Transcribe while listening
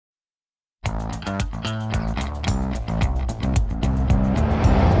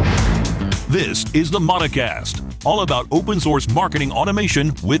This is the Mauticast, all about open source marketing automation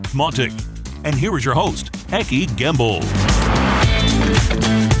with Mautic. And here is your host, Eki Gamble.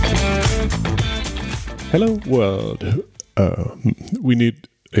 Hello world. We need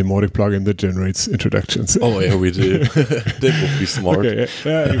a Mautic plugin that generates introductions. Oh yeah, we do. That would be smart. Okay.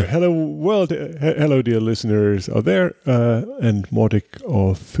 Anyway, hello world. Hello dear listeners out there and Mautic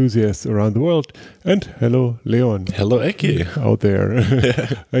enthusiasts around the world. And hello Leon. Hello Eki. Out there.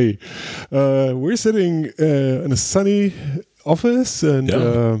 Hey. We're sitting in a sunny office and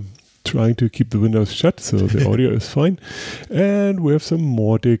trying to keep the windows shut so the audio is fine. And we have some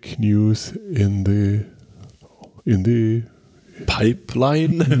Mautic news in the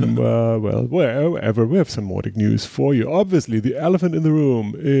pipeline. Well, wherever we have some Mautic news for you. Obviously, the elephant in the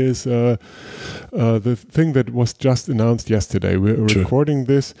room is the thing that was just announced yesterday. We're recording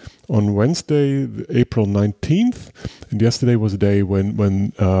this on Wednesday, April 19th, and yesterday was the day when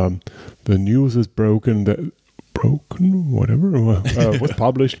the news is was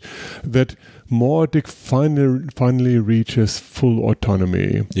published that Mautic finally reaches full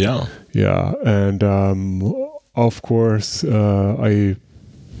autonomy. Yeah, and of course, I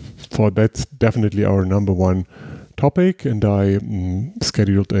thought that's definitely our number one topic, and I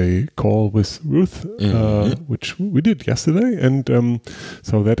scheduled a call with Ruth, which we did yesterday, and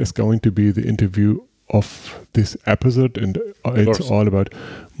so that is going to be the interview of this episode, and it's all about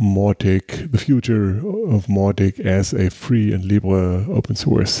Mautic, the future of Mautic as a free and libre open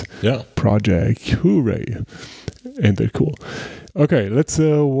source project. Hooray! Ain't that cool? Okay, let's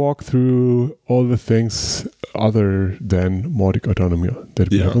walk through all the things other than Mautic Autonomy that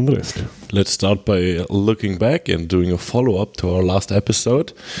we have on the list. Let's start by looking back and doing a follow-up to our last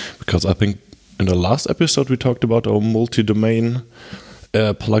episode, because I think in the last episode we talked about our multi-domain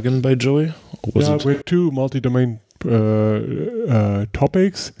plugin by Joey. We had two multi-domain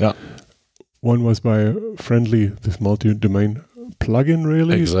topics. Yeah. One was by Friendly, this multi-domain plugin,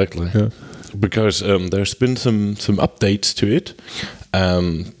 really. Exactly. Yeah. Because there's been some updates to it.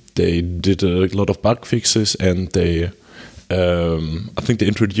 They did a lot of bug fixes, and they, I think they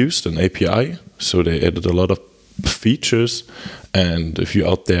introduced an API. So they added a lot of features. And if you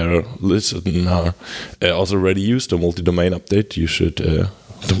out there listen also already used the multi-domain update, you should the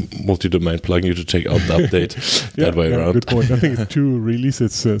multi-domain plugin, you should check out the update that way around. Good point. I think it's 2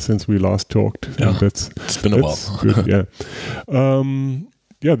 releases since we last talked. Yeah, it's been a while. Good,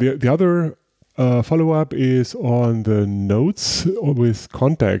 the other follow-up is on the notes with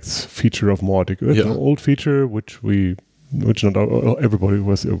contacts feature of Mautic. It's an old feature which not everybody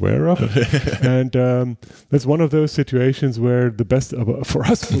was aware of. And that's one of those situations where the best for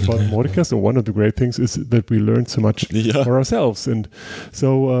us about Mauticast, or one of the great things, is that we learned so much for ourselves. And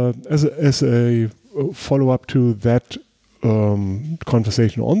so as a follow-up to that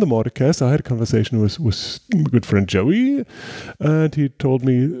conversation on the Mauticast, I had a conversation with my good friend Joey, and he told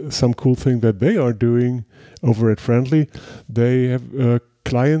me some cool thing that they are doing over at Friendly. They have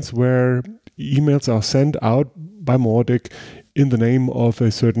clients where emails are sent out by Mautic in the name of a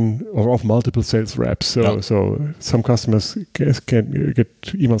certain or of multiple sales reps. So some customers can get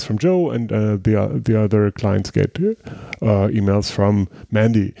emails from Joe, and the other clients get emails from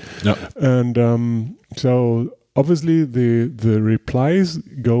Mandy. And so obviously the replies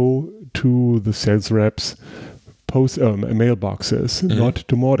go to the sales reps mailboxes, not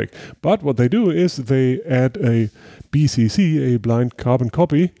to Mautic. But what they do is they add a BCC, a blind carbon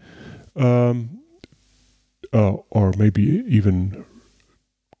copy, or maybe even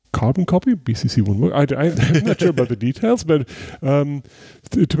carbon copy. BCC wouldn't work. I'm not sure about the details, but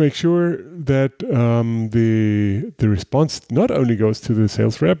to make sure that the response not only goes to the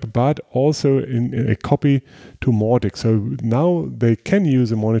sales rep, but also in a copy to Mautic. So now they can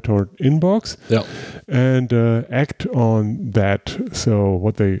use a monitored inbox and act on that. So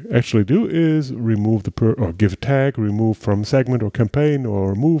what they actually do is remove or give a tag, remove from segment or campaign,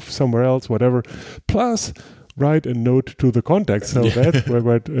 or move somewhere else, whatever. Plus, write a note to the contact. So that's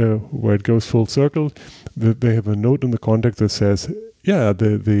where it goes full circle. They have a note in the contact that says,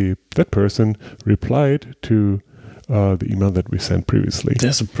 that person replied to the email that we sent previously.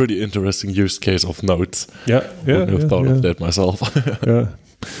 That's a pretty interesting use case of notes. I wouldn't have thought of that myself.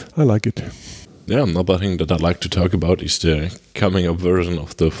 I like it. Yeah, another thing that I'd like to talk about is the coming up version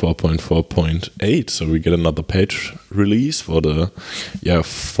of the 4.4.8. So we get another patch release for the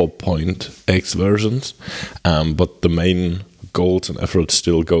 4.x versions. But the main goals and efforts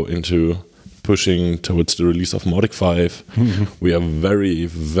still go into pushing towards the release of Mautic 5. We are very,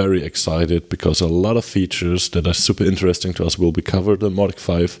 very excited because a lot of features that are super interesting to us will be covered in Mautic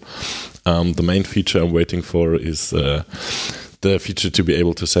 5. The main feature I'm waiting for is the feature to be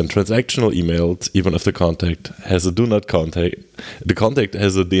able to send transactional emails, even if the contact has a do not contact. The contact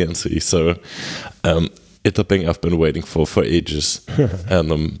has a DNC. So it's a thing I've been waiting for ages,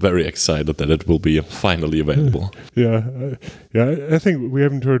 and I'm very excited that it will be finally available. I think we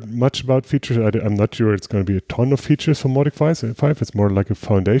haven't heard much about features. I'm not sure it's going to be a ton of features for Mautic 5. It's more like a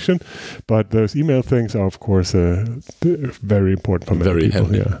foundation, but those email things are, of course, very important for many very people.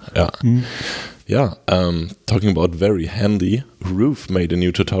 Handy. Talking about very handy, Ruth made a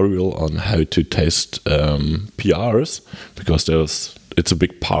new tutorial on how to test PRs, because it's a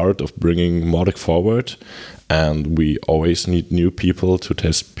big part of bringing Mautic forward, and we always need new people to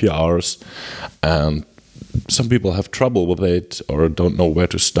test PRs, and some people have trouble with it or don't know where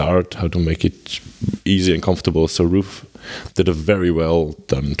to start, how to make it easy and comfortable. So Ruth did a very well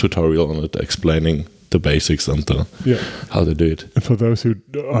done tutorial on it, explaining the basics and how to do it. And for those who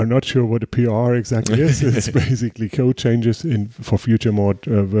are not sure what a PR exactly is, it's basically code changes for future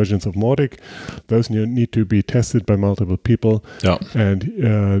versions of Mautic. Those need to be tested by multiple people. Yeah. And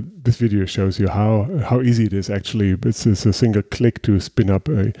this video shows you how easy it is actually. It's a single click to spin up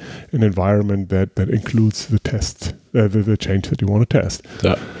an environment that includes the test, the change that you want to test.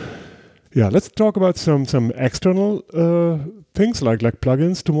 Yeah. Yeah, let's talk about some external things like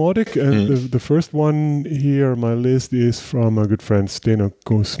plugins to Mautic. And the first one here on my list is from my good friend Steno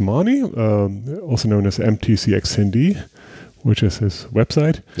Guzmani, also known as MTCXND, which is his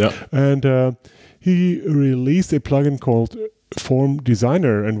website. Yeah. And he released a plugin called Form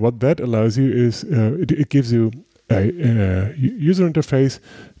Designer. And what that allows you is it gives you a user interface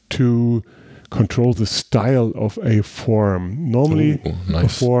to control the style of a form. Normally, nice. A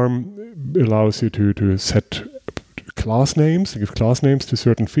form allows you to set class names, to give class names to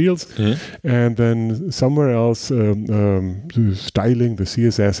certain fields, and then somewhere else the styling, the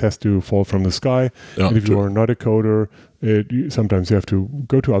CSS has to fall from the sky. Yeah, and if you are not a coder, sometimes you have to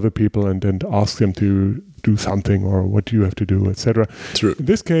go to other people and ask them to do something, or what do you have to do, etc. In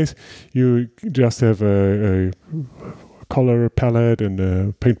this case, you just have a color palette and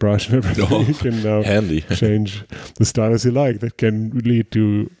a paintbrush and everything. You can now change the style as you like. That can lead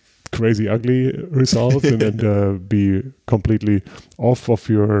to crazy ugly results and be completely off of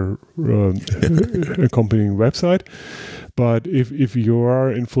your accompanying website. But if you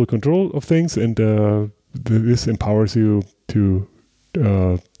are in full control of things, and this empowers you to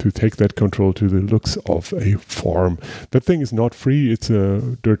take that control to the looks of a form. That thing is not free. It's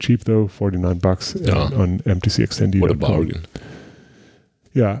dirt cheap though, $49 on MTCXND. What a bargain!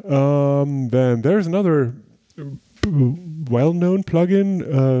 Yeah. Then there's another well-known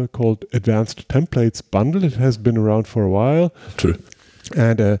plugin called Advanced Templates Bundle. It has been around for a while. True.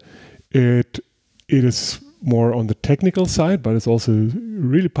 And it is more on the technical side, but it's also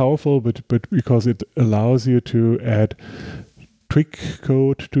really powerful. But because it allows you to add trick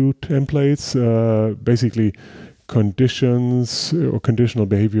code to templates, basically conditions or conditional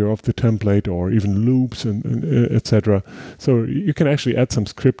behavior of the template, or even loops and etc. So you can actually add some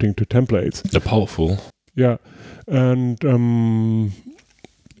scripting to templates. They're powerful. Yeah, and the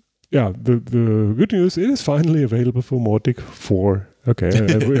good news, it is finally available for Mautic 4. Okay,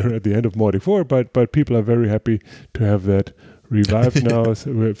 we're at the end of Mautic 4, but people are very happy to have that revived now.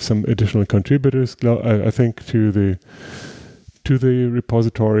 So we have some additional contributors, I think, to the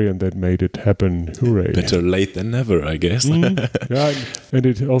repository, and that made it happen. Hooray! Better late than never, I guess. Yeah, and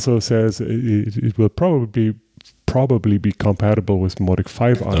it also says it will probably be compatible with Mautic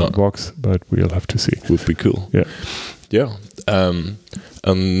 5 out of the box, but we'll have to see. Would be cool. Yeah.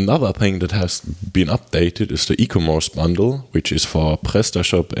 Another thing that has been updated is the e-commerce bundle, which is for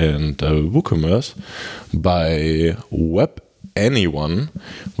PrestaShop and WooCommerce by WebAnyone,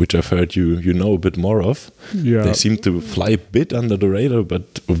 which I've heard you know a bit more of. Yeah. They seem to fly a bit under the radar,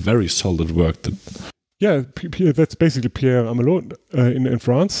 but very solid work. Yeah, that's basically Pierre Amelot in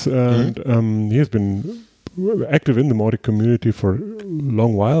France, and he has been active in the Mautic community for a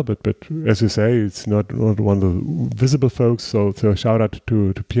long while, but as you say, it's not one of the visible folks. So shout out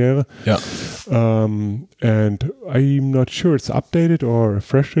to Pierre. Yeah. And I'm not sure it's updated or a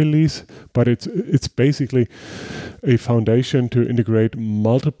fresh release, but it's basically a foundation to integrate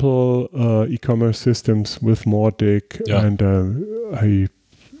multiple e-commerce systems with Mautic. Yeah. And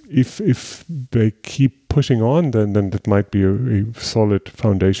if they keep pushing on, then that might be a solid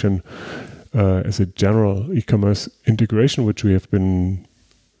foundation as a general e-commerce integration, which we have been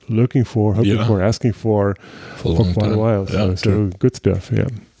looking for, hoping for, asking for quite a while. So good stuff. Yeah,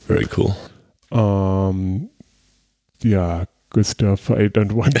 very cool. good stuff. I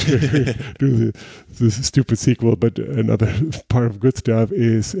don't want to do the stupid sequel, but another part of good stuff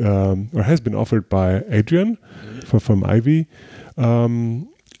is or has been offered by Adrian from Ivy,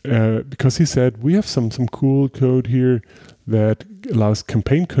 because he said we have some cool code here that allows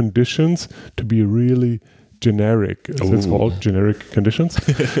campaign conditions to be really generic. So it's called generic conditions.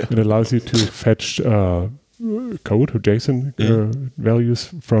 It allows you to fetch code or JSON values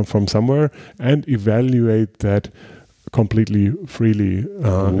from somewhere and evaluate that completely freely.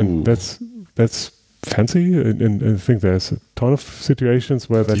 And that's fancy. And I think there's a ton of situations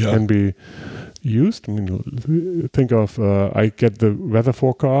where that can be used. I mean, think of I get the weather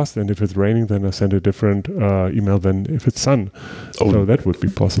forecast, and if it's raining, then I send a different email than if it's sun. So that would be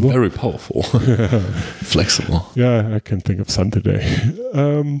possible. Very powerful. Flexible. Yeah, I can think of sun today.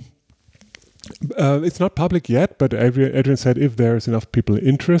 It's not public yet, but Adrian said if there's enough people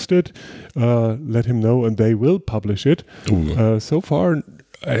interested, let him know and they will publish it. So far,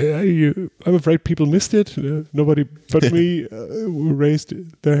 I'm afraid people missed it. Nobody but me raised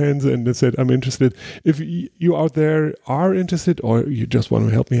their hands and said, I'm interested. If you out there are interested or you just want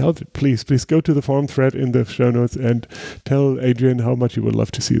to help me out, please go to the forum thread in the show notes and tell Adrian how much you would love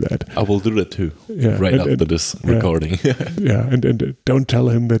to see that. I will do that too, after this recording. And don't tell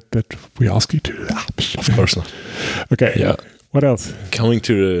him that we ask you to. Of course not. Okay. Yeah. What else? Coming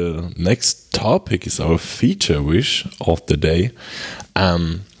to the next topic is our feature wish of the day,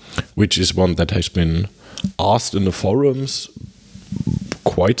 which is one that has been asked in the forums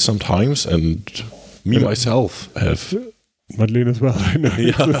quite some times, and myself have. Madeleine as well. I know.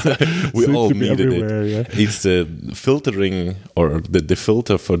 We all needed it. Yeah. It's the filtering or the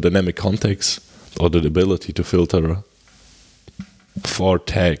filter for dynamic context, or the ability to filter for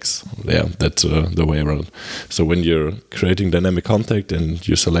tags. Yeah, that's the way around. So when you're creating dynamic content and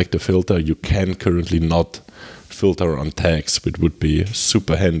you select a filter, you can currently not filter on tags, which would be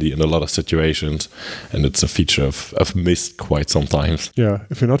super handy in a lot of situations, and it's a feature I've missed quite sometimes. Yeah,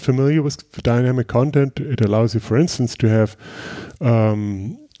 if you're not familiar with dynamic content, it allows you, for instance, to have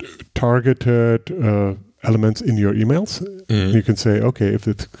targeted elements in your emails. You can say, okay, if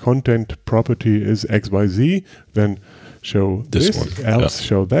the content property is XYZ, then show this one, else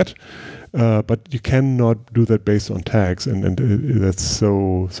show that. But you cannot do that based on tags, and that's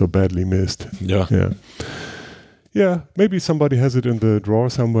so badly missed. Yeah, maybe somebody has it in the drawer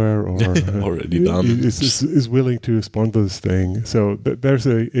somewhere, or already done. Is willing to sponsor this thing. So there's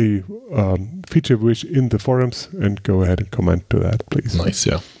a feature wish in the forums, and go ahead and comment to that, please. Nice,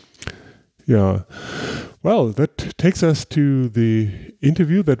 yeah. Well, that takes us to the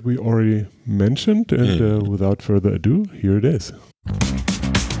interview that we already mentioned, and without further ado, here it is.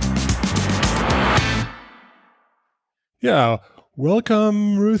 Yeah,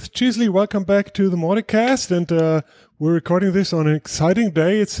 welcome, Ruth Cheesley. Welcome back to the Mauticast, and we're recording this on an exciting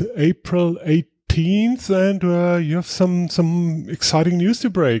day. It's April 18th, and you have some exciting news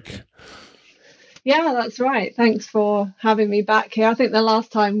to break. Yeah, that's right. Thanks for having me back here. I think the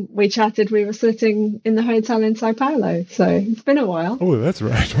last time we chatted, we were sitting in the hotel in Sao Paulo, so it's been a while. Oh, that's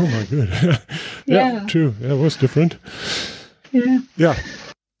right. Oh, my God. Yeah, true. Yeah, it was different. Yeah.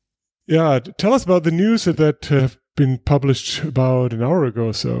 Tell us about the news that have been published about an hour ago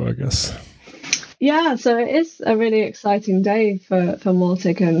or so, I guess. Yeah, so it is a really exciting day for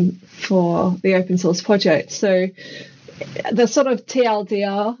Mautic and for the open source project. So the sort of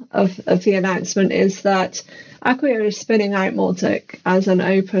TLDR of the announcement is that Acquia is spinning out Mautic as an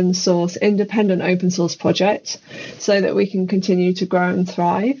open source, independent open source project so that we can continue to grow and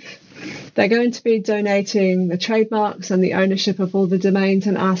thrive. They're going to be donating the trademarks and the ownership of all the domains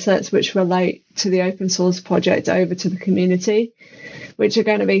and assets which relate to the open source project over to the community, which are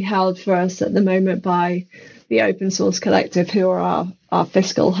going to be held for us at the moment by the Open Source Collective, who are our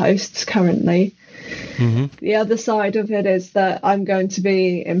fiscal hosts currently. Mm-hmm. The other side of it is that I'm going to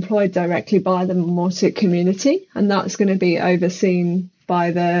be employed directly by the Mautic community, and that's going to be overseen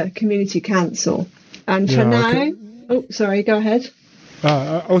by the Community Council. And for now... Oh, sorry, go ahead.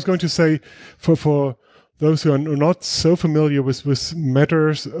 I was going to say, for those who are not so familiar with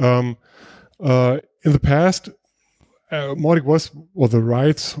matters, in the past, Mautic was, or the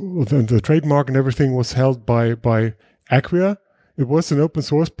rights, or the trademark and everything was held by Acquia. It was an open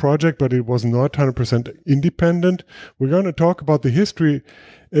source project, but it was not 100% independent. We're going to talk about the history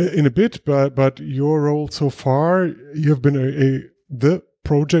in a bit, but your role so far, you have been the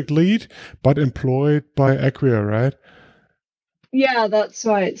project lead, but employed by Acquia, right? Yeah, that's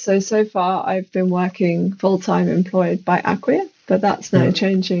right. So far, I've been working full-time employed by Acquia, but that's now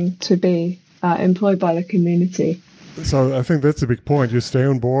changing to be employed by the community. So I think that's a big point. You stay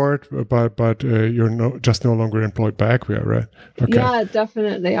on board, but you're just no longer employed by Acquia, right? Okay. Yeah,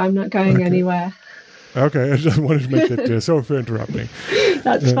 definitely. I'm not going anywhere. Okay, I just wanted to make that clear. Sorry for interrupting.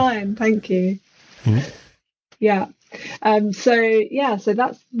 That's fine. Thank you. Yeah. So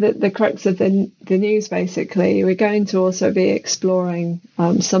that's the crux of the news. Basically, we're going to also be exploring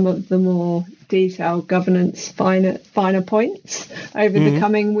some of the more detailed governance finer points over the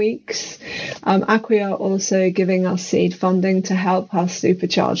coming weeks. Acquia also giving us seed funding to help us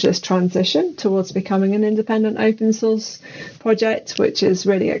supercharge this transition towards becoming an independent open source project, which is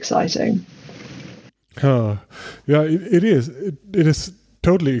really exciting. Yeah, it is. It is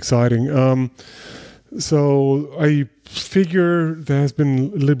totally exciting. So I figure there has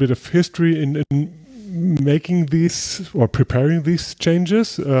been a little bit of history in making these or preparing these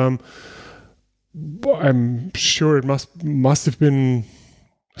changes. I'm sure it must have been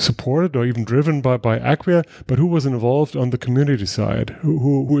supported or even driven by Acquia, but who was involved on the community side?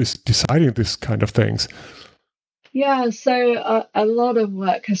 Who is deciding this kind of things? Yeah, so a lot of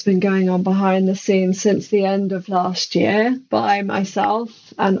work has been going on behind the scenes since the end of last year by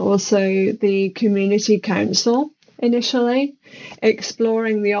myself and also the Community Council initially,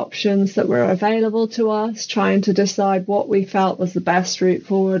 exploring the options that were available to us, trying to decide what we felt was the best route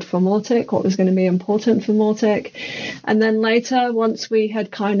forward for Mautic, what was going to be important for Mautic. And then later, once we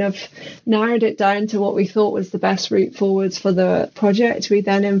had kind of narrowed it down to what we thought was the best route forwards for the project, we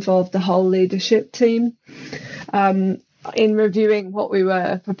then involved the whole leadership team in reviewing what we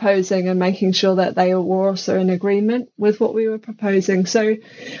were proposing and making sure that they were also in agreement with what we were proposing. So,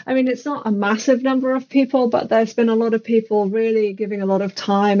 I mean, it's not a massive number of people, but there's been a lot of people really giving a lot of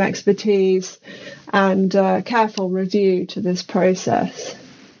time, expertise, and careful review to this process.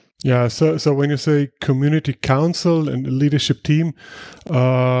 Yeah, so when you say community council and leadership team,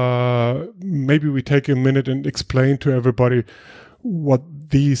 maybe we take a minute and explain to everybody what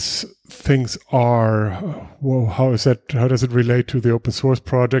these things are. Well, how does it relate to the open source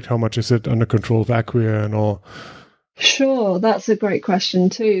project? How much is it under control of Acquia and all? Sure, that's a great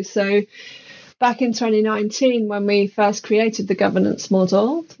question too. So back in 2019, when we first created the governance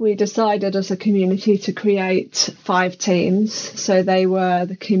model, we decided as a community to create 5 teams. So they were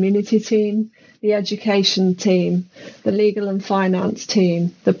the community team, the education team, the legal and finance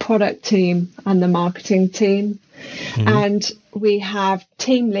team, the product team, and the marketing team. And we have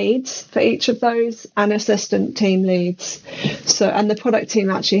team leads for each of those and assistant team leads. So, and the product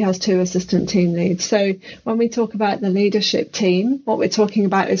team actually has 2 assistant team leads. So when we talk about the leadership team, what we're talking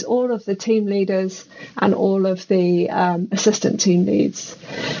about is all of the team leaders and all of the assistant team leads.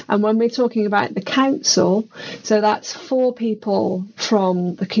 And when we're talking about the council, so that's 4 people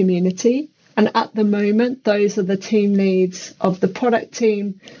from the community. And at the moment, those are the team leads of the product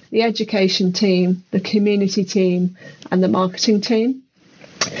team, the education team, the community team, and the marketing team.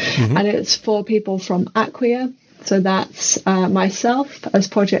 And it's 4 people from Acquia. So that's myself as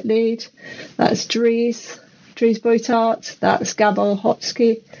project lead. That's Dries Boytart. That's Gabor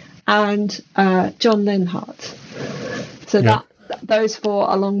Hotsky and John Linhart. So those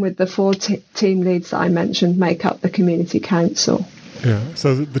 4, along with the 4 team leads that I mentioned, make up the community council. Yeah,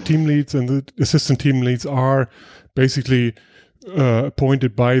 so the team leads and the assistant team leads are basically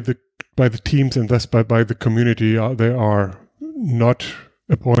appointed by the teams and thus by the community. They are not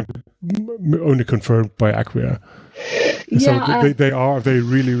appointed, only confirmed by Acquia. Yeah, so they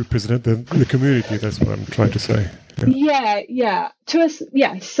really represent the community. That's what I'm trying to say. Yeah. To us,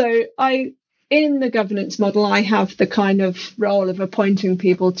 yes. So in the governance model, I have the kind of role of appointing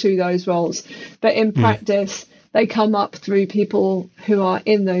people to those roles, but in practice, they come up through people who are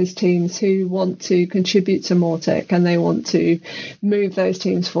in those teams who want to contribute to Mautic and they want to move those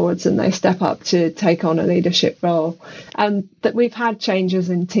teams forwards and they step up to take on a leadership role. And that we've had changes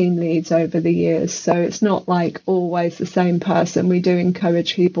in team leads over the years, so it's not like always the same person. We do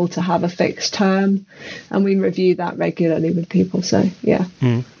encourage people to have a fixed term and we review that regularly with people. So, yeah.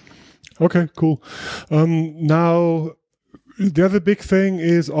 Okay, cool. Now, the other big thing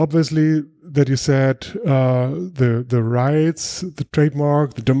is obviously that you said the rights, the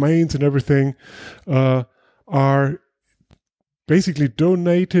trademark, the domains, and everything are basically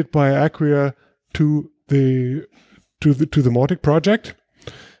donated by Acquia to the Mautic project.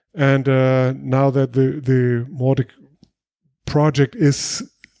 And now that the Mautic project is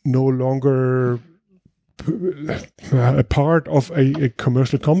no longer a part of a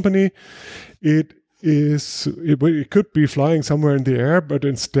commercial company, it could be flying somewhere in the air, but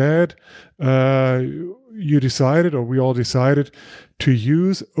instead you decided, or we all decided, to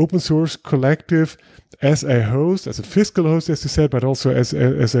use Open Source Collective as a host, as a fiscal host, as you said, but also as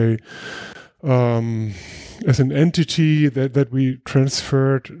a entity that we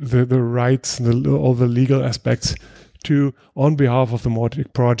transferred the rights and all the legal aspects to on behalf of the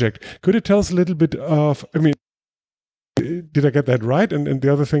Mautic project. Could you tell us a little bit of, did I get that right? And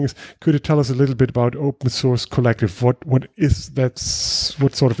the other thing is, could you tell us a little bit about Open Source Collective? What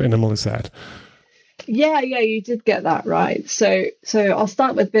sort of animal is that? Yeah, you did get that right. So I'll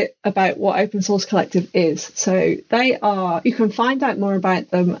start with a bit about what Open Source Collective is. So you can find out more about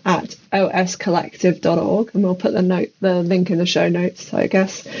them at oscollective.org, and we'll put the link in the show notes, I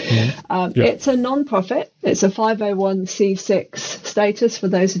guess. It's a non-profit. It's a 501c6 status, for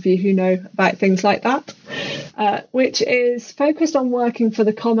those of you who know about things like that, which is focused on working for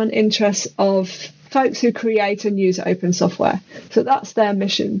the common interests of folks who create and use open software. So that's their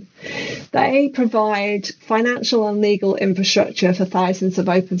mission. They provide financial and legal infrastructure for thousands of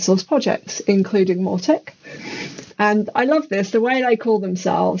open source projects, including Mautic. And I love this. The way they call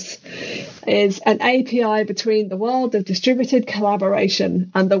themselves is an API between the world of distributed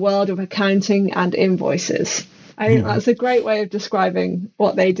collaboration and the world of accounting and invoices. I think that's a great way of describing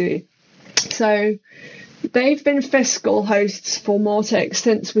what they do. So they've been fiscal hosts for Mautic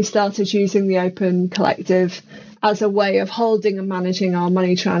since we started using the Open Collective as a way of holding and managing our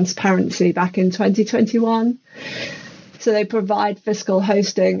money transparency back in 2021. So they provide fiscal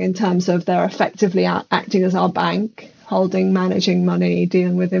hosting in terms of they're effectively acting as our bank, holding, managing money,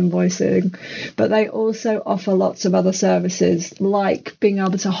 dealing with invoicing. But they also offer lots of other services, like being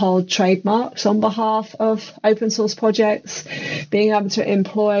able to hold trademarks on behalf of open source projects, being able to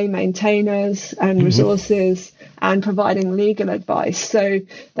employ maintainers and resources, and providing legal advice. So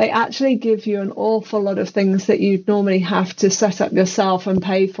they actually give you an awful lot of things that you'd normally have to set up yourself and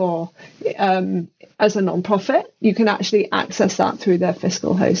pay for as a non-profit. You can actually access that through their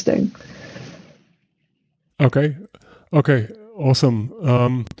fiscal hosting. Okay,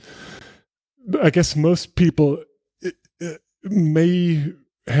 awesome. I guess most people may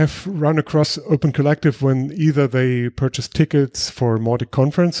have run across Open Collective when either they purchased tickets for a Mautic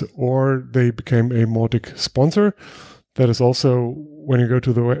conference or they became a Mautic sponsor. That is also when you go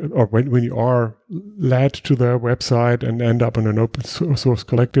to when you are led to their website and end up on an Open Source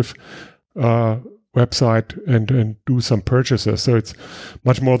Collective website and do some purchases. So it's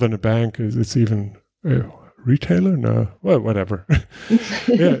much more than a bank. It's even a retailer? No, well, whatever.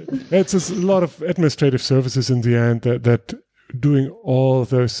 Yeah, it's a lot of administrative services in the end that doing all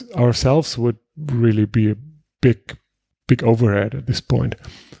those ourselves would really be a big overhead at this point.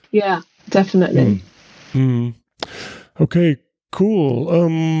 Yeah, definitely. Okay, cool.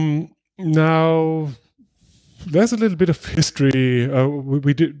 Now, there's a little bit of history.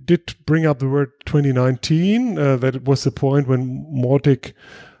 We did bring up the word 2019. That it was the point when Mautic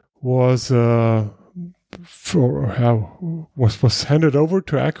was was handed over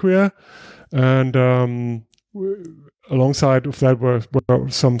to Acquia, and alongside of that were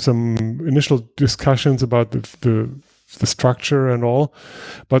some initial discussions about the structure and all.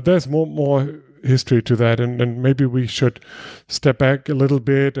 But there's more history to that, and maybe we should step back a little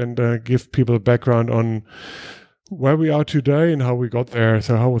bit and give people a background on where we are today and how we got there.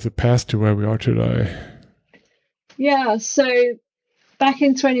 So how was the path to where we are today? Yeah, so back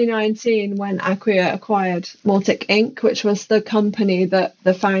in 2019, when Acquia acquired Mautic Inc., which was the company that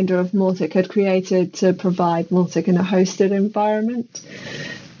the founder of Mautic had created to provide Mautic in a hosted environment,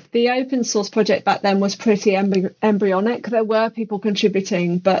 the open source project back then was pretty embryonic. There were people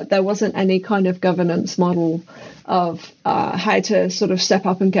contributing, but there wasn't any kind of governance model of how to sort of step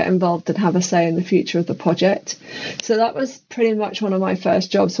up and get involved and have a say in the future of the project. So that was pretty much one of my first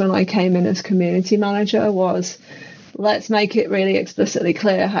jobs when I came in as community manager, was let's make it really explicitly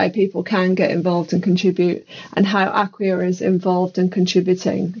clear how people can get involved and contribute, and how Acquia is involved and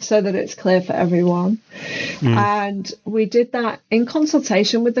contributing, so that it's clear for everyone. And we did that in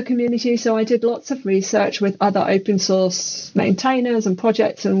consultation with the community. So I did lots of research with other open source maintainers and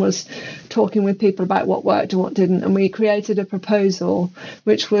projects, and was talking with people about what worked and what didn't. And we created a proposal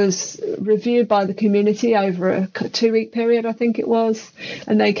which was reviewed by the community over a 2-week period, I think it was.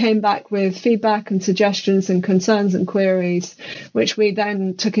 And they came back with feedback and suggestions and concerns and queries, which we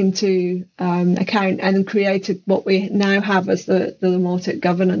then took into account and created what we now have as the Mautic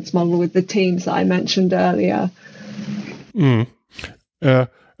governance model with the teams that I mentioned earlier. If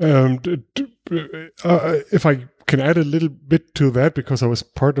I can add a little bit to that, because I was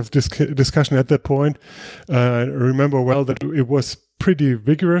part of this discussion at that point, I remember well that it was pretty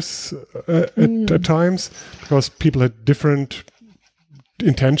vigorous at times, because people had different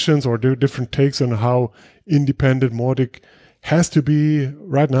intentions or different takes on how independent Mautic has to be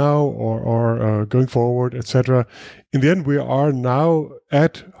right now or going forward, etc. In the end, we are now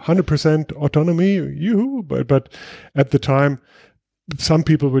at 100% autonomy. Yoo-hoo! But at the time, some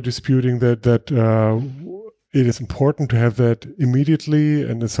people were disputing that it is important to have that immediately,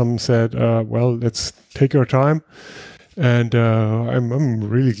 and some said, "Well, let's take our time." And I'm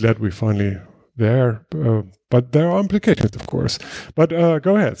really glad we finally there. But there are implications, of course. But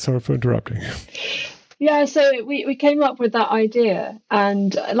go ahead. Sorry for interrupting. Yeah, so we came up with that idea,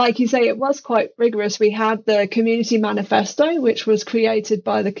 and like you say, it was quite rigorous. We had the community manifesto, which was created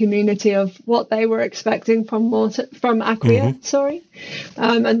by the community of what they were expecting from Acquia,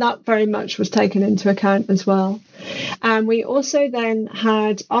 and that very much was taken into account as well. And we also then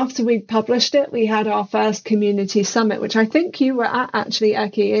had, after we published it, we had our first community summit, which I think you were at, actually,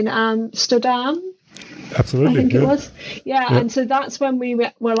 Eki, in Amsterdam. Absolutely. I think it was. Yeah. And so that's when we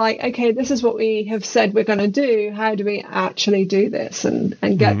were like, okay, this is what we have said we're going to do. How do we actually do this and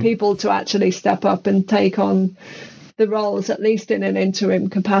get people to actually step up and take on the roles, at least in an interim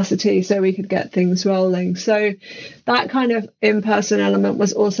capacity, so we could get things rolling. So that kind of in-person element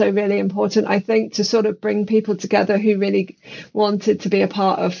was also really important, I think, to sort of bring people together who really wanted to be a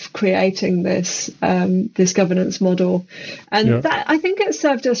part of creating this this governance model. And that, I think, it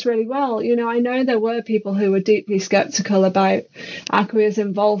served us really well. You know, I know there were people who were deeply skeptical about Acquia's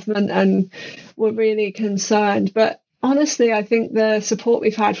involvement and were really concerned, but honestly, I think the support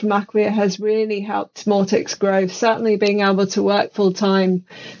we've had from Acquia has really helped Mautic's growth. Certainly being able to work full time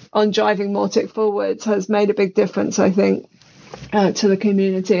on driving Mautic forwards has made a big difference, I think, to the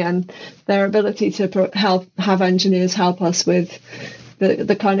community, and their ability to have engineers help us with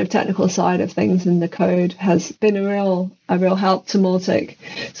the kind of technical side of things in the code has been a real help to Mautic.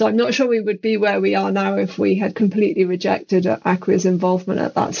 So I'm not sure we would be where we are now if we had completely rejected Acquia's involvement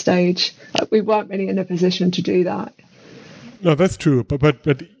at that stage. We weren't really in a position to do that. No, that's true.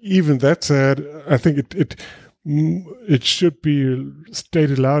 But even that said, I think it should be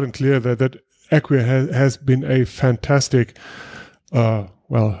stated loud and clear that Acquia has been a fantastic,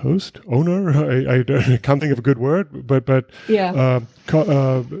 host, owner. I can't think of a good word, but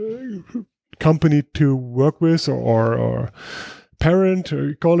company to work with or parent,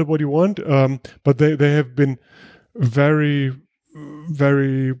 or call it what you want. But they have been very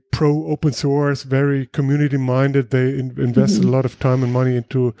pro open source, very community minded. They invested a lot of time and money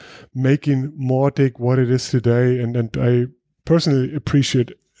into making Mautic what it is today, and I personally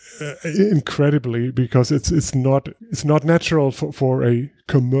appreciate incredibly, because it's not natural for a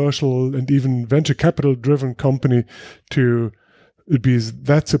commercial and even venture capital driven company to be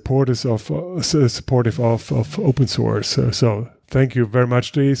that supportive of open source. So thank you very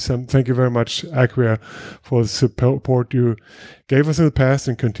much, Dries, and thank you very much, Acquia, for the support you gave us in the past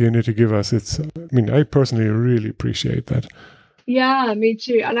and continue to give us. I personally really appreciate that. Yeah, me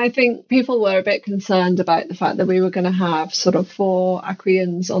too. And I think people were a bit concerned about the fact that we were going to have sort of 4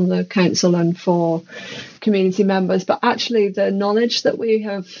 Acquians on the council and 4 community members. But actually, the knowledge that we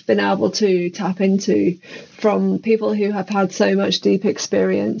have been able to tap into from people who have had so much deep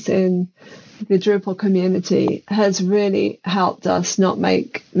experience in the Drupal community has really helped us not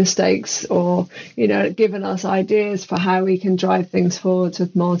make mistakes, or, given us ideas for how we can drive things forward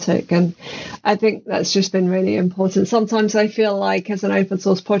with Mautic. And I think that's just been really important. Sometimes I feel like as an open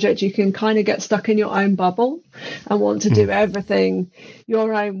source project, you can kind of get stuck in your own bubble and want to do everything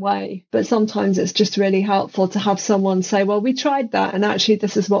your own way. But sometimes it's just really helpful to have someone say, well, we tried that, and actually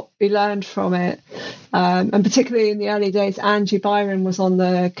this is what we learned from it. And particularly in the early days, Angie Byron was on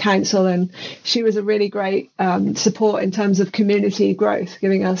the council, and she was a really great support in terms of community growth,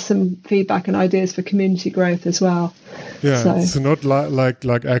 giving us some feedback and ideas for community growth as well. Yeah, so not like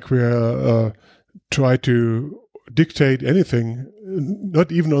Acquia try to dictate anything,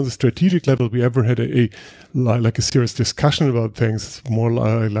 not even on the strategic level. We ever had a serious discussion about things. It's more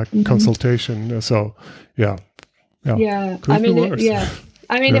like consultation. So yeah.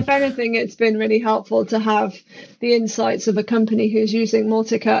 If anything, it's been really helpful to have the insights of a company who's using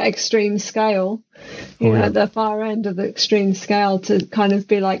Mautic at extreme scale, at the far end of the extreme scale, to kind of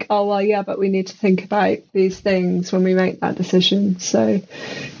be like, but we need to think about these things when we make that decision. So,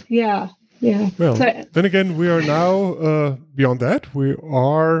 yeah. Well, then again, we are now beyond that. We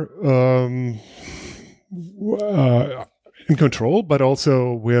are in control, but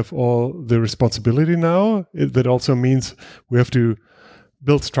also we have all the responsibility now. That also means we have to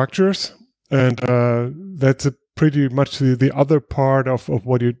build structures, and that's pretty much the other part of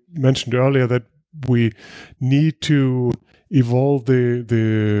what you mentioned earlier, that we need to evolve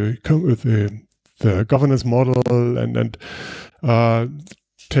the governance model and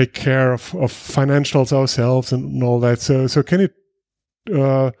take care of financials ourselves and all that. So can you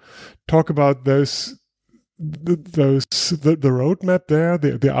talk about the roadmap there,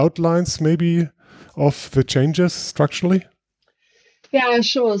 the outlines maybe of the changes structurally? Yeah,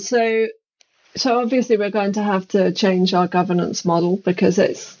 sure. So obviously we're going to have to change our governance model because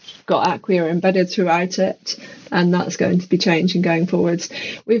it's got Acquia embedded throughout it, and that's going to be changing going forwards.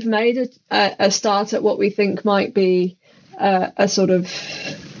 We've made a start at what we think might be a sort of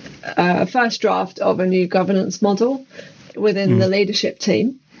first draft of a new governance model within the leadership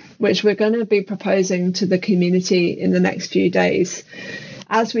team, which we're going to be proposing to the community in the next few days.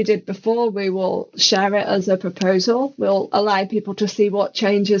 As we did before, we will share it as a proposal. We'll allow people to see what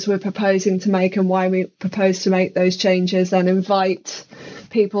changes we're proposing to make and why we propose to make those changes, and invite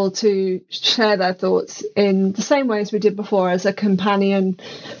people to share their thoughts in the same way as we did before, as a companion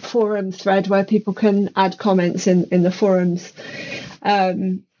forum thread where people can add comments in the forums.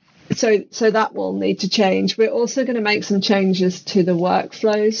 So that will need to change. We're also going to make some changes to the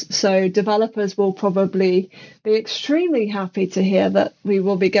workflows. So developers will probably be extremely happy to hear that we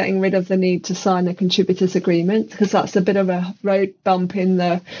will be getting rid of the need to sign a contributors agreement, because that's a bit of a road bump in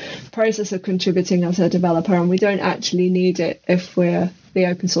the process of contributing as a developer, and we don't actually need it if we're the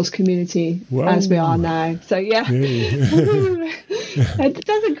open source community as we are now. So yeah. It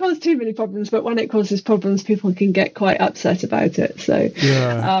doesn't cause too many problems, but when it causes problems, people can get quite upset about it. So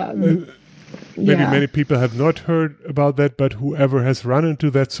many people have not heard about that, but whoever has run into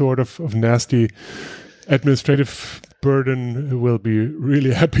that sort of nasty administrative burden will be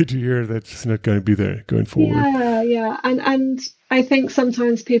really happy to hear that it's not going to be there going forward. Yeah. And I think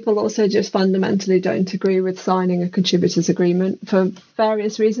sometimes people also just fundamentally don't agree with signing a contributors agreement for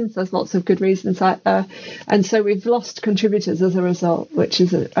various reasons. There's lots of good reasons out there. And so we've lost contributors as a result, which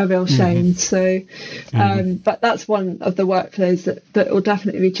is a real shame. So, but that's one of the workflows that will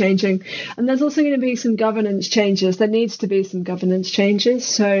definitely be changing. And there's also going to be some governance changes. There needs to be some governance changes.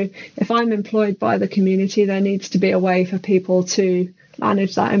 So if I'm employed by the community, there needs to be a way for people to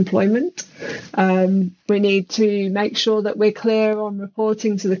manage that employment. We need to make sure that we're clear on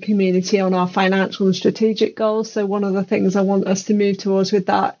reporting to the community on our financial and strategic goals. So one of the things I want us to move towards with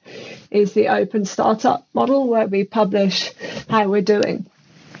that is the open startup model, where we publish how we're doing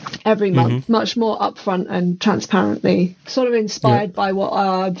every month, much more upfront and transparently, sort of inspired by what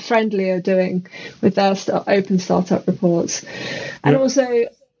our Friendly are doing with their open startup reports. And also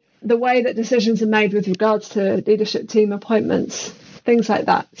the way that decisions are made with regards to leadership team appointments, things like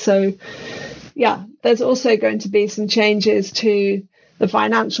that. So yeah, there's also going to be some changes to the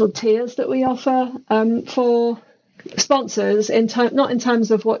financial tiers that we offer for sponsors, not in terms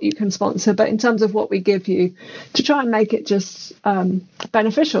of what you can sponsor, but in terms of what we give you, to try and make it just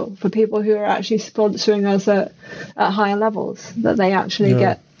beneficial for people who are actually sponsoring us at higher levels, that they actually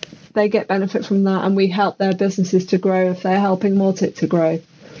get benefit from that, and we help their businesses to grow if they're helping Mautic to grow.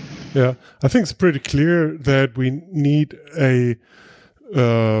 Yeah, I think it's pretty clear that we need a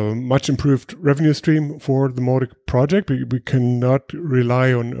much improved revenue stream for the Mautic project. We cannot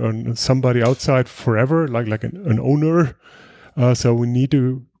rely on somebody outside forever, like an owner. So we need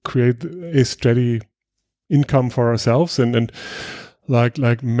to create a steady income for ourselves, and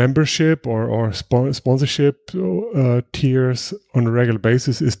like membership or sponsorship tiers on a regular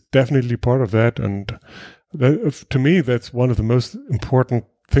basis is definitely part of that. And that, to me, that's one of the most important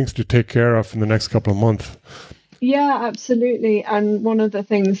things to take care of in the next couple of months. Yeah, absolutely. And one of the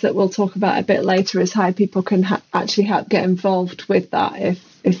things that we'll talk about a bit later is how people can actually get involved with that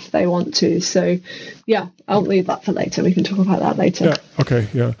if they want to. So yeah, I'll leave that for later. We can talk about that later. Yeah. Okay.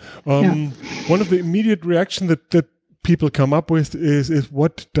 Yeah. One of the immediate reaction that people come up with is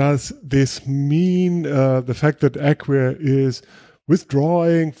what does this mean? The fact that Acquia is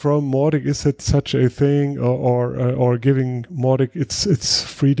withdrawing from Mautic, is it such a thing, or giving Mautic its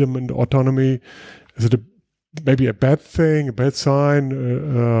freedom and autonomy? Is it maybe a bad thing, a bad sign,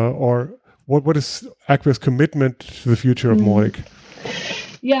 or what is Acquia's commitment to the future of Mautic?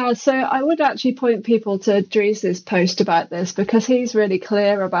 Yeah, so I would actually point people to Dries' post about this, because he's really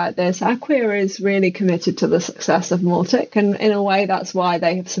clear about this. Acquia is really committed to the success of Mautic, and in a way that's why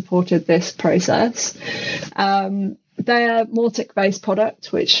they have supported this process. Their Mautic-based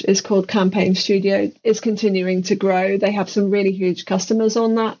product, which is called Campaign Studio, is continuing to grow. They have some really huge customers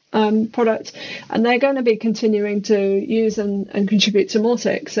on that product, and they're going to be continuing to use and contribute to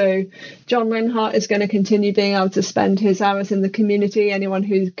Mautic. So John Linhart is going to continue being able to spend his hours in the community. Anyone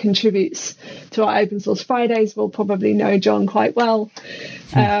who contributes to our Open Source Fridays will probably know John quite well.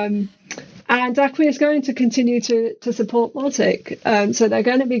 And Acquia is going to continue to support Mautic. So they're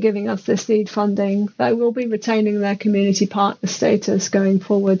going to be giving us this seed funding. They will be retaining their community partner status going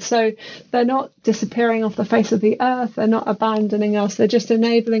forward. So they're not disappearing off the face of the earth. They're not abandoning us. They're just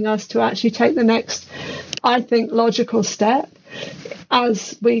enabling us to actually take the next, I think, logical step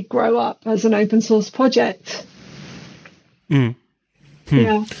as we grow up as an open source project. Yeah.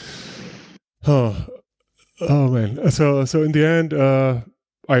 Oh man. So in the end,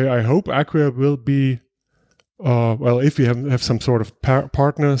 I hope Acquia will be, well, if we have some sort of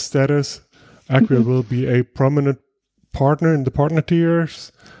partner status, Acquia will be a prominent partner in the partner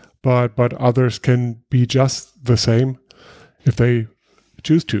tiers, but others can be just the same if they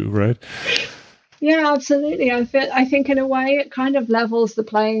choose to, right? Yeah, absolutely. I think in a way it kind of levels the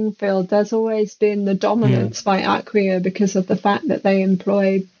playing field. There's always been the dominance by Acquia because of the fact that they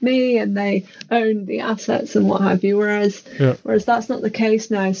employ me and they own the assets and what have you, whereas that's not the case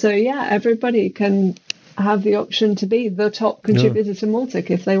now. So yeah, everybody can have the option to be the top contributor to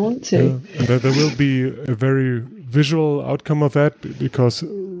Mautic if they want to. And there will be a very visual outcome of that, because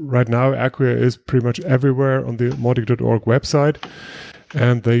right now Acquia is pretty much everywhere on the Mautic.org website.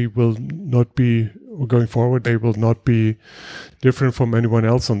 And they will not be, going forward, they will not be different from anyone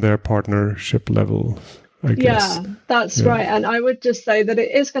else on their partnership level, I guess. Yeah, that's right. And I would just say that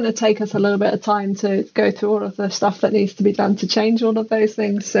it is going to take us a little bit of time to go through all of the stuff that needs to be done to change all of those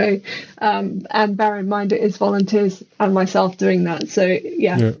things. So, and bear in mind, it is volunteers and myself doing that. So,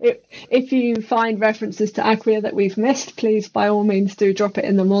 if you find references to Acquia that we've missed, please, by all means, do drop it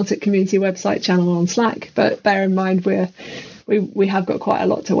in the Mautic community website channel on Slack. But bear in mind, we have got quite a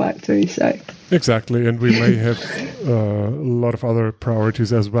lot to work through. So exactly, and we may have a lot of other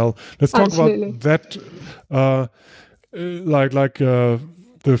priorities as well. Let's talk about that,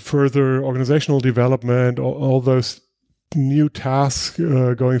 the further organizational development, all those new tasks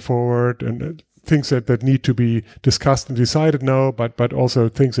going forward, and things that need to be discussed and decided now, but also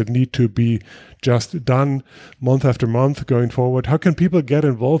things that need to be just done month after month going forward. How can people get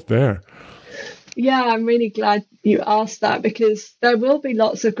involved there? Yeah, I'm really glad you asked that, because there will be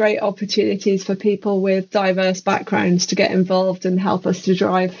lots of great opportunities for people with diverse backgrounds to get involved and help us to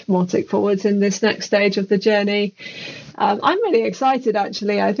drive Mautic forwards in this next stage of the journey. I'm really excited,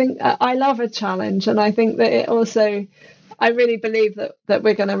 actually. I think I love a challenge, and I think that it also, I really believe that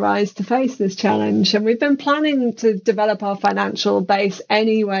we're going to rise to face this challenge. And we've been planning to develop our financial base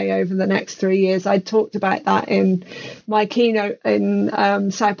anyway over the next 3 years. I talked about that in my keynote in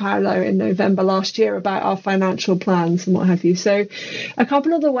Sao Paulo in November last year about our financial plans and what have you. So a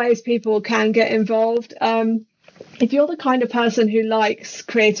couple of the ways people can get involved. If you're the kind of person who likes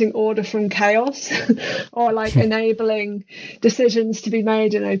creating order from chaos or like enabling decisions to be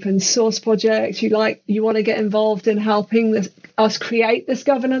made in open source projects, you want to get involved in helping us create this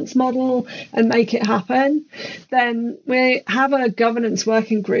governance model and make it happen, then we have a governance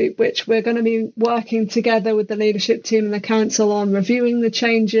working group, which we're going to be working together with the leadership team and the council on reviewing the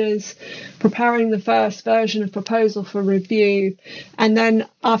changes, preparing the first version of proposal for review. And then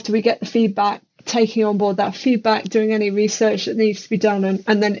after we get the feedback, taking on board that feedback, doing any research that needs to be done,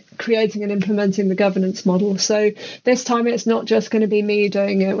 and then creating and implementing the governance model. So this time it's not just going to be me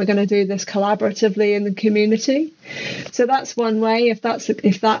doing it. We're going to do this collaboratively in the community. So that's one way, if that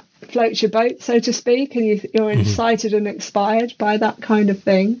floats your boat, so to speak, and you're excited and inspired by that kind of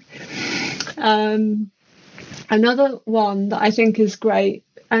thing. Another one that I think is great,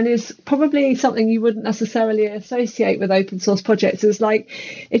 and is probably something you wouldn't necessarily associate with open source projects, is like,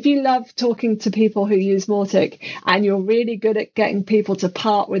 if you love talking to people who use Mautic and you're really good at getting people to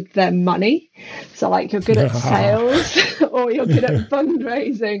part with their money, so like you're good at sales or you're good at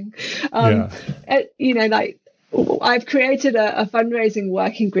fundraising, I've created a fundraising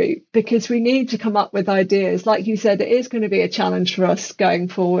working group because we need to come up with ideas. Like you said, it is going to be a challenge for us going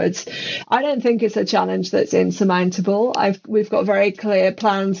forwards. I don't think it's a challenge that's insurmountable. We've got very clear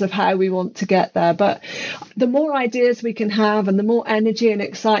plans of how we want to get there. But the more ideas we can have and the more energy and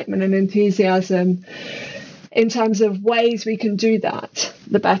excitement and enthusiasm in terms of ways we can do that,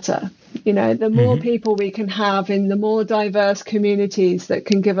 the better. The more people we can have in the more diverse communities that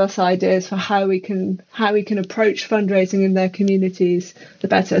can give us ideas for how we can approach fundraising in their communities, the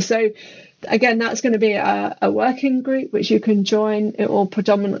better. So again, that's going to be a working group which you can join. It will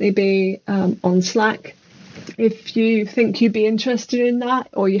predominantly be on Slack. If you think you'd be interested in that,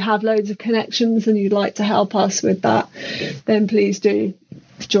 or you have loads of connections and you'd like to help us with that, then please do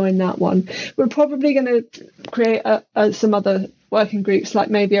join that one. We're probably going to create some other working groups, like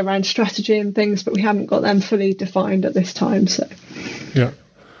maybe around strategy and things, but we haven't got them fully defined at this time. So yeah,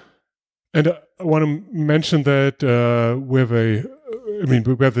 and I want to mention that we have I mean,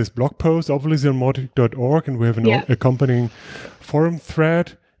 we have this blog post, obviously, on Mautic.org, and we have an accompanying forum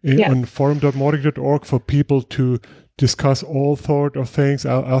thread on forum.mautic.org for people to discuss all sort of things.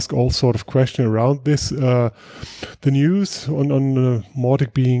 I'll ask all sort of questions around this, the news on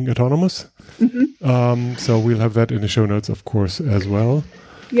Mautic being autonomous. So we'll have that in the show notes, of course, as well.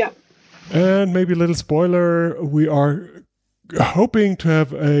 Yeah. And maybe a little spoiler, we are hoping to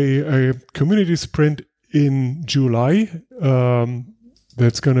have a community sprint in July.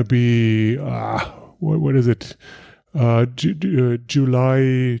 That's going to be, what is it?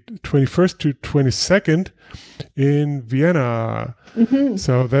 July 21st to 22nd in Vienna.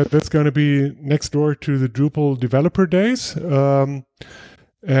 So that's going to be next door to the Drupal Developer Days. And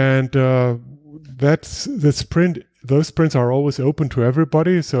that's the sprint. Those sprints are always open to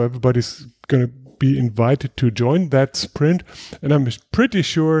everybody, so everybody's going to be invited to join that sprint. And I'm pretty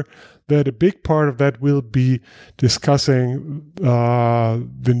sure that a big part of that will be discussing the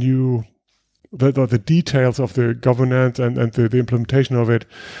details of the governance and the implementation of it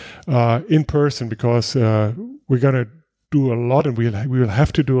in person, because we're going to do a lot, and we will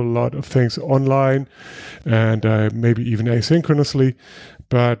have to do a lot of things online and maybe even asynchronously.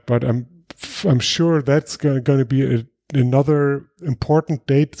 But I'm sure that's going to be another important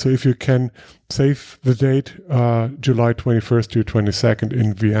date. So if you can save the date, July 21st to 22nd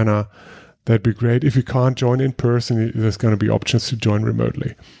in Vienna, that'd be great. If you can't join in person, there's going to be options to join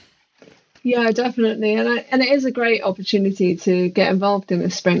remotely. Yeah, definitely. And it is a great opportunity to get involved in a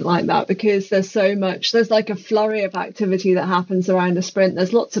sprint like that, because there's like a flurry of activity that happens around a sprint.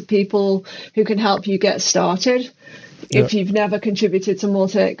 There's lots of people who can help you get started. If you've never contributed to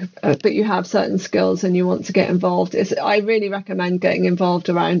Mautic, but you have certain skills and you want to get involved, I really recommend getting involved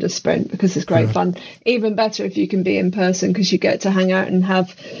around a sprint, because it's great fun. Even better if you can be in person, because you get to hang out and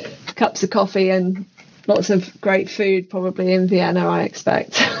have cups of coffee and lots of great food, probably in Vienna, I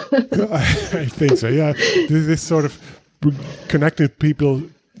expect. I think so, yeah. This sort of connecting people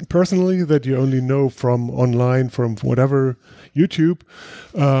personally that you only know from online, from whatever, YouTube,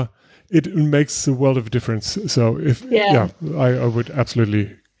 it makes a world of difference. So I would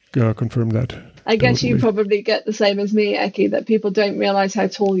absolutely confirm that. I guess you probably get the same as me, Eki, that people don't realize how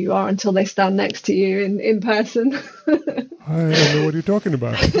tall you are until they stand next to you in person. I don't know what you're talking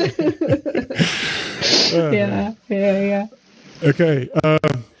about. Yeah. Okay.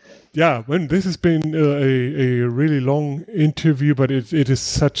 When this has been a really long interview, but it is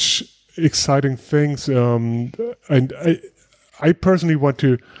such exciting things. And I personally want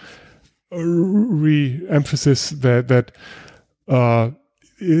to re-emphasize that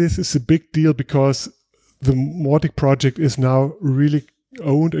this is a big deal, because the Mautic project is now really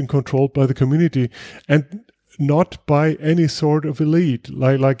owned and controlled by the community, and not by any sort of elite.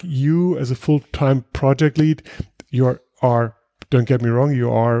 Like you as a full-time project lead, you are, don't get me wrong, you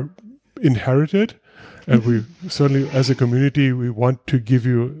are inherited, and we certainly as a community, we want to give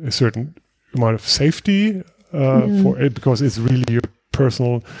you a certain amount of safety for it, because it's really your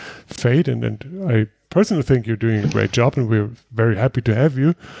personal fate, and I personally think you're doing a great job, and we're very happy to have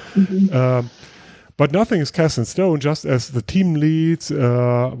you. But nothing is cast in stone, just as the team leads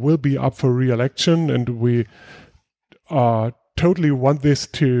will be up for re-election, and we totally want this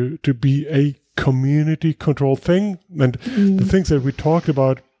to be a community-controlled thing. And the things that we talked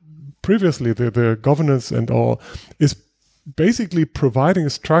about previously, the governance and all, is basically providing a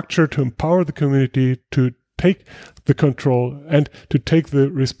structure to empower the community to take the control and to take the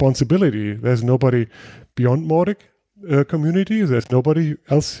responsibility. There's nobody beyond Mautic community. There's nobody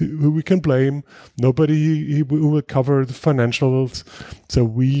else who we can blame. Nobody who will cover the financials. So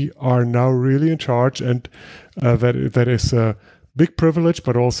we are now really in charge, and that is a big privilege,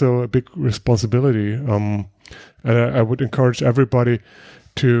 but also a big responsibility. And I would encourage everybody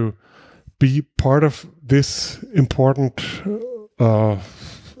to be part of this important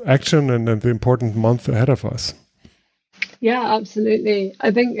action and the important month ahead of us. Yeah, absolutely.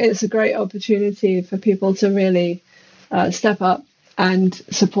 I think it's a great opportunity for people to really step up and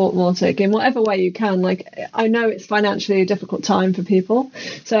support Mautic in whatever way you can. Like, I know it's financially a difficult time for people,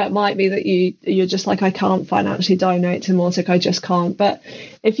 so it might be that you're just like, I can't financially donate to Mautic, I just can't. But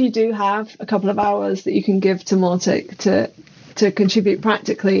if you do have a couple of hours that you can give to Mautic to contribute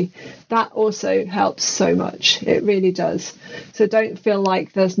practically, that also helps so much. It really does. So don't feel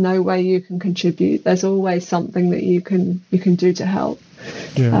like there's no way you can contribute. There's always something that you can do to help.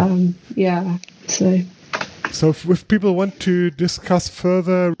 So if people want to discuss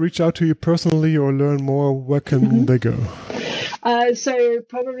further, reach out to you personally, or learn more, where can they go? So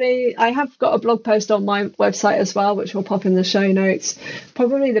probably I have got a blog post on my website as well, which will pop in the show notes.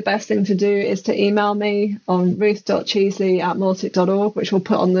 Probably the best thing to do is to email me on ruth.cheesley@mautic.org, which we'll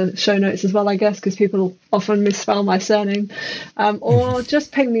put on the show notes as well, I guess, because people often misspell my surname. Or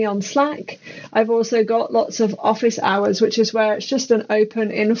just ping me on Slack. I've also got lots of office hours, which is where it's just an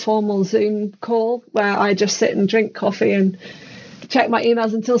open, informal Zoom call where I just sit and drink coffee and check my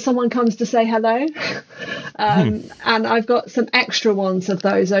emails until someone comes to say hello. And I've got some extra ones of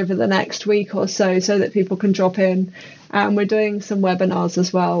those over the next week or so that people can drop in. And we're doing some webinars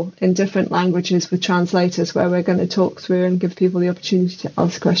as well in different languages with translators where we're going to talk through and give people the opportunity to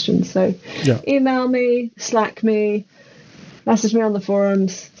ask questions. So email me, Slack me, message me on the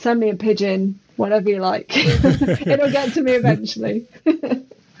forums, send me a pigeon, whatever you like. It'll get to me eventually.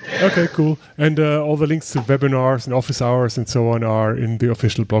 Okay, cool. And all the links to webinars and office hours and so on are in the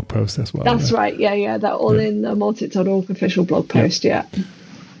official blog post as well. That's right. Yeah. They're all in the Mautic.org official blog post. Yeah.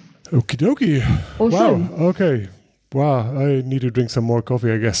 Okie dokie. Awesome. Wow. Okay. Wow. I need to drink some more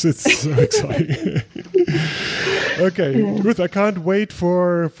coffee, I guess. It's so exciting. Okay. Yeah. Ruth, I can't wait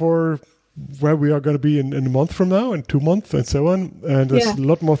for where we are going to be in a month from now and 2 months and so on. And there's a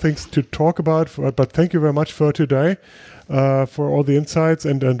lot more things to talk about. But thank you very much for today. For all the insights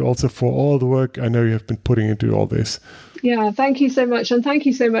and also for all the work I know you have been putting into all this. Yeah, thank you so much. And thank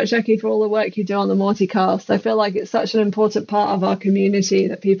you so much, Eki, for all the work you do on the Mauticast. I feel like it's such an important part of our community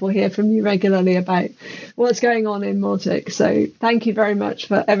that people hear from you regularly about what's going on in Mautic. So thank you very much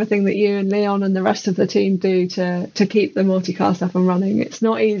for everything that you and Leon and the rest of the team do to keep the Mauticast up and running. It's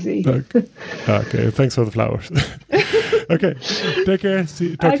not easy. Okay, thanks for the flowers. Okay, take care.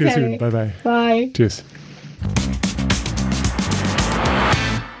 Talk to you soon. Bye-bye. Bye. Cheers.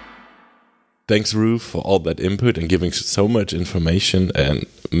 Thanks, Ruth, for all that input and giving so much information. And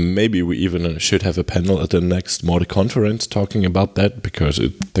maybe we even should have a panel at the next Mautic conference talking about that, because I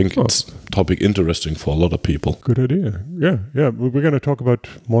think it's a topic interesting for a lot of people. Good idea. Yeah. We're going to talk about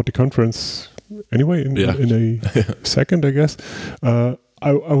Mautic conference anyway in a second, I guess. I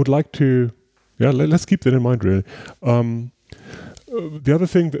would like to, let's keep that in mind, really. The other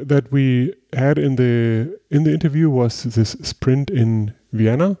thing that we had in the interview was this sprint in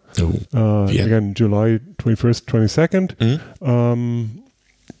Vienna. Again, July 21st, 22nd.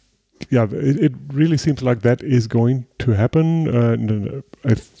 It really seems like that is going to happen.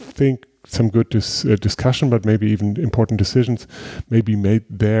 I think some good discussion, but maybe even important decisions may be made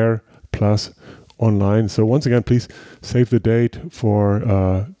there, plus online. So once again, please save the date for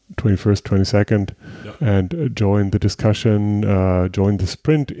 21st, 22nd, and join the discussion, join the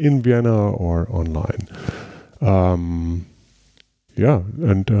sprint in Vienna or online. And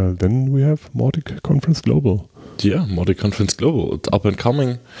then we have Mautic Conference Global. Yeah, Mautic Conference Global. It's up and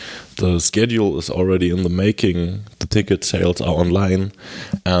coming. The schedule is already in the making. The ticket sales are online.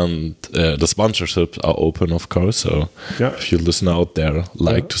 And the sponsorships are open, of course. So if you listen out there,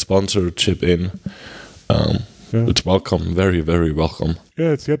 to sponsor, chip in, it's welcome. Very, very welcome.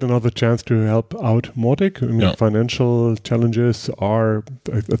 Yeah, it's yet another chance to help out Mautic. I mean, financial challenges are,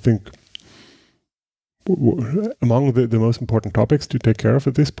 I think, among the most important topics to take care of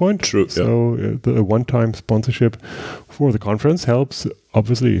at this point. True. So the one-time sponsorship for the conference helps,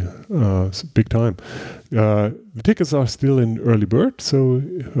 obviously, big time. The tickets are still in early bird, so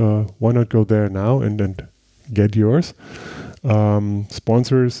why not go there now and get yours?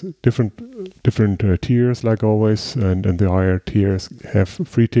 Sponsors, different tiers, like always, and the higher tiers have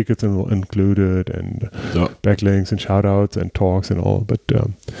free tickets included, and backlinks and shout-outs and talks and all. But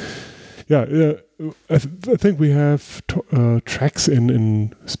I think we have tracks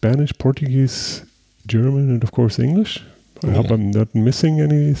in Spanish, Portuguese, German, and of course English. I hope I'm not missing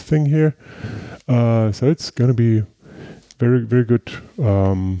anything here. So it's going to be very, very good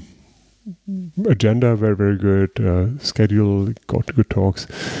agenda, very, very good schedule, got good talks.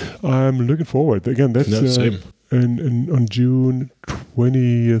 I'm looking forward. Again, that's on June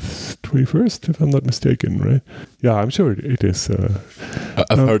 20th, 21st, if I'm not mistaken, right? Yeah, I'm sure it is.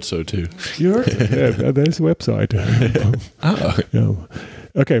 I've heard so too. You heard? Yeah, there's a website.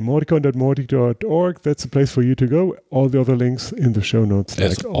 Okay, mauticon.mautic.org. That's the place for you to go. All the other links in the show notes,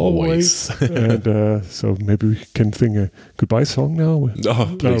 as like always. And so maybe we can sing a goodbye song now.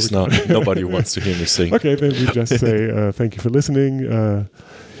 Oh, please, no. Nobody wants to hear me sing. Okay, then we just say thank you for listening.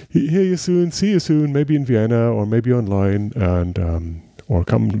 Hear you soon, see you soon, maybe in Vienna or maybe online, and or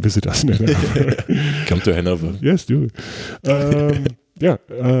come visit us in Hanover. Come to Hanover. Yes, do.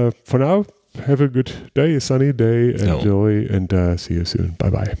 For now, have a good day, a sunny day, enjoy, and see you soon.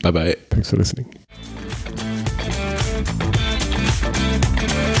 Bye-bye. Bye-bye. Thanks for listening.